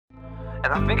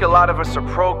And I think a lot of us are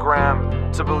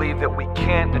programmed to believe that we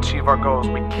can't achieve our goals,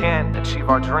 we can't achieve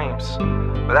our dreams.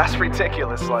 But that's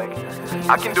ridiculous. Like,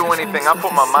 I can do anything I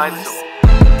put my mind to.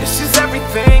 This is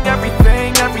everything,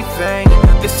 everything, everything.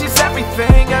 This is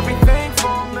everything, everything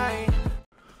for me.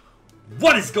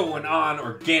 What is going on,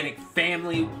 organic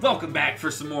family? Welcome back for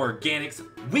some more organics.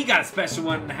 We got a special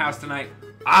one in the house tonight,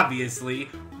 obviously.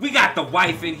 We got the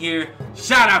wife in here.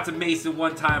 Shout out to Mason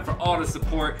one time for all the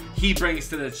support he brings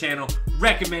to the channel,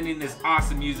 recommending this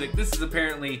awesome music. This is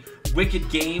apparently Wicked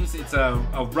Games. It's a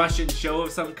Russian show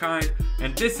of some kind.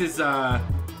 And this is the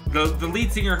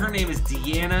lead singer. Her name is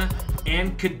Diana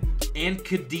Ankudinova.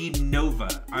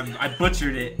 I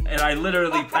butchered it, and I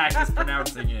literally practiced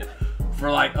pronouncing it for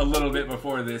like a little bit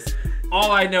before this.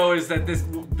 All I know is that this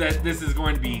is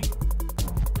going to be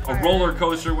a roller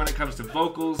coaster when it comes to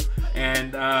vocals,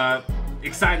 and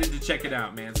excited to check it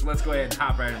out, man. So let's go ahead and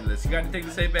hop right into this. You got anything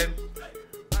to say, babe?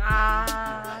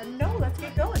 No, let's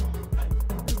get going.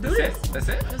 Let's do this. That's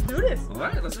it? Let's do this. All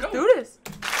right, let's go. Do this.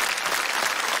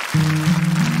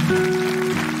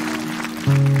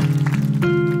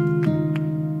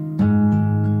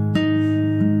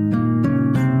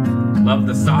 Love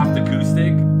the soft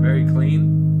acoustic, very clean.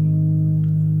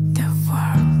 The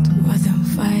world was on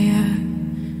fire,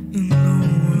 and no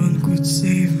one could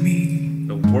save me.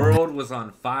 The world was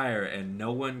on fire, and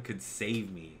no one could save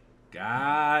me.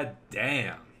 God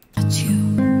damn.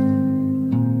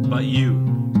 But you.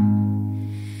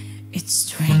 It's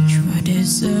strange what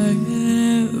desire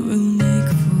will make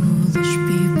foolish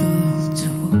people do.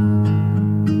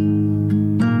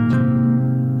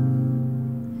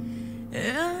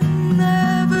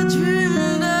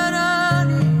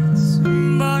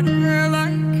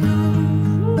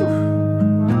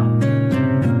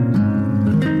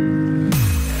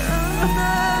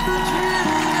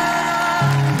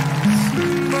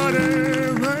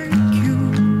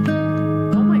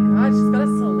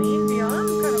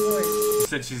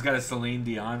 She's got a Celine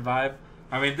Dion vibe.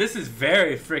 I mean, this is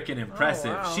very freaking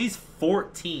impressive. Oh, wow. She's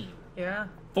 14. Yeah.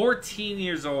 14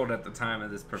 years old at the time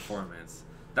of this performance.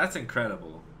 That's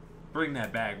incredible. Bring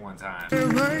that back one time.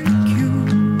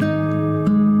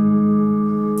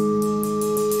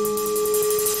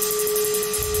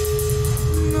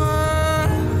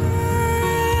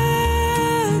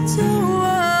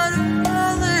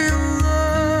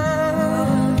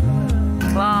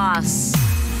 Class.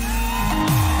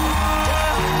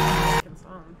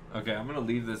 Okay, I'm gonna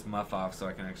leave this muff off so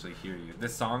I can actually hear you.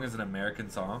 This song is an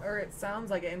American song, Or it sounds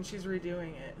like it, and she's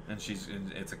redoing it. and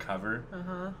it's a cover.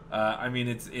 Uh-huh. I mean,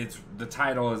 it's the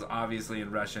title is obviously in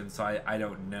Russian, so I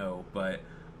don't know, but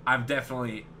I'm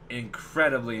definitely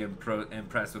incredibly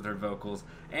impressed with her vocals,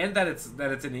 and that it's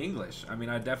in English. I mean,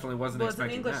 I definitely wasn't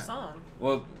expecting that. It's an English song.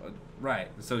 Well, right.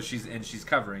 So she's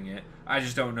covering it. I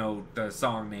just don't know the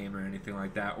song name or anything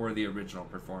like that, or the original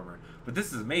performer. But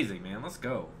this is amazing, man. Let's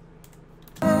go.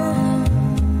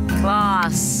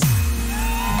 Class.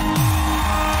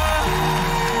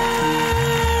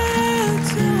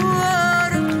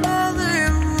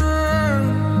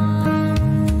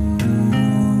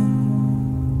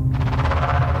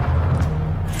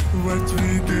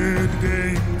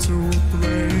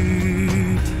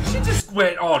 She just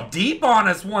went all deep on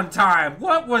us one time.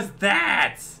 What was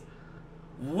that?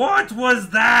 What was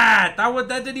that? That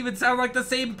didn't even sound like the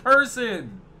same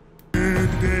person.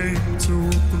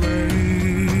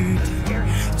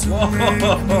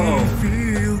 Whoa.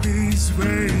 Feel this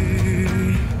way.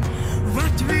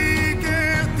 What we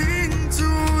getting to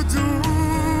do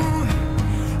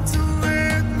to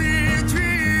let me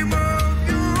dream of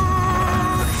you.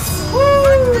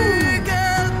 What we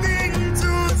getting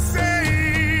to say.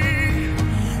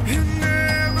 You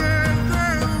never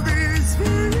felt this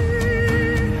way.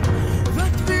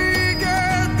 What we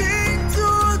getting to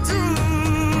do.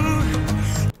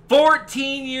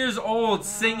 14 years old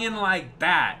singing like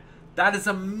that. That is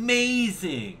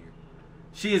amazing.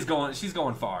 She's going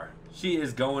far. She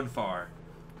is going far.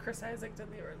 Chris Isaac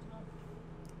did the original.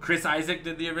 Chris Isaac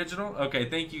did the original? Okay,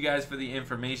 thank you guys for the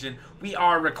information. We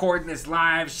are recording this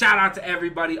live. Shout out to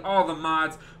everybody, all the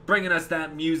mods, bringing us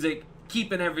that music,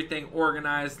 keeping everything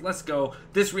organized. Let's go.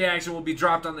 This reaction will be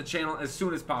dropped on the channel as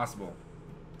soon as possible.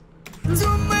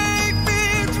 To make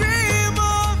me dream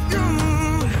of you.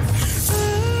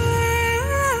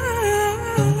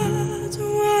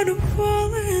 I don't wanna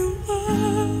fall in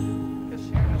love.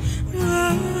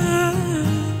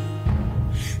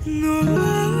 No,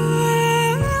 I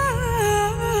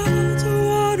don't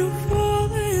wanna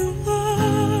fall in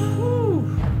love.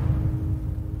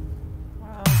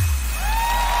 Wow.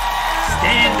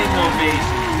 Standing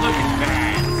ovation. Look at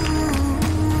that.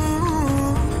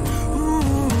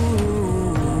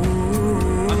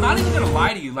 not even gonna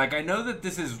lie to you. Like, I know that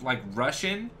this is like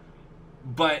Russian,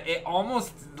 but it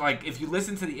almost, like, if you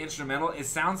listen to the instrumental, it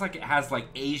sounds like it has like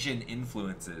Asian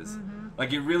influences.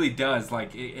 Like, it really does.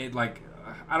 Like, it like,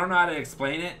 I don't know how to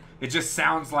explain it. It just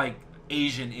sounds like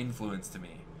Asian influence to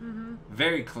me.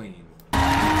 Very clean.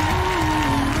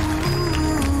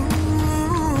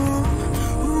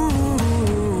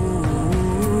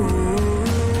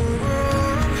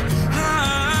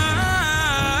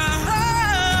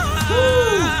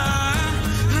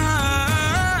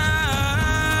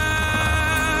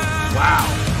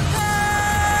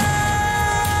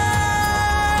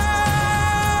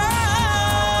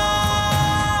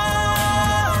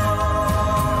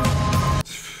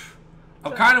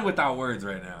 Kind of without words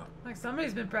right now. Like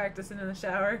somebody's been practicing in the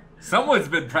shower. Someone's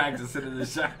been practicing in the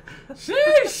shower.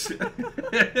 Sheesh.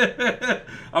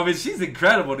 I mean, she's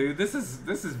incredible, dude. This is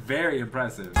very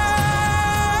impressive. She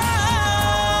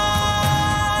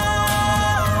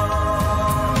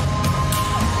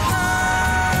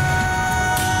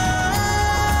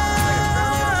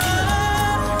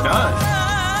does.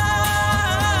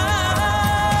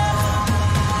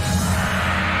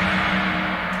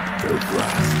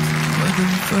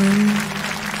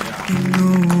 And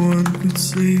no one could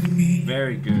save me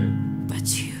very good.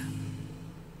 but you.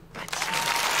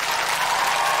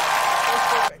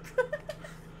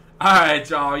 Alright,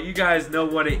 y'all. You guys know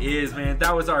what it is, man.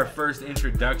 That was our first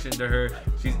introduction to her.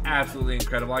 She's absolutely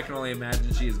incredible. I can only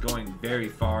imagine she is going very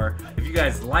far. If you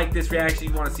guys like this reaction,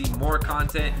 you want to see more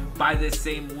content by this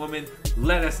same woman,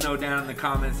 let us know down in the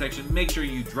comment section. Make sure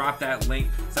you drop that link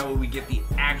so that way we get the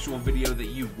actual video that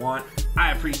you want.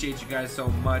 I appreciate you guys so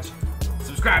much.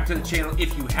 Subscribe to the channel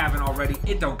if you haven't already.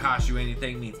 It don't cost you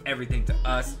anything. It means everything to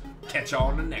us. Catch y'all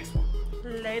on the next one.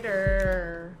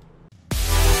 Later.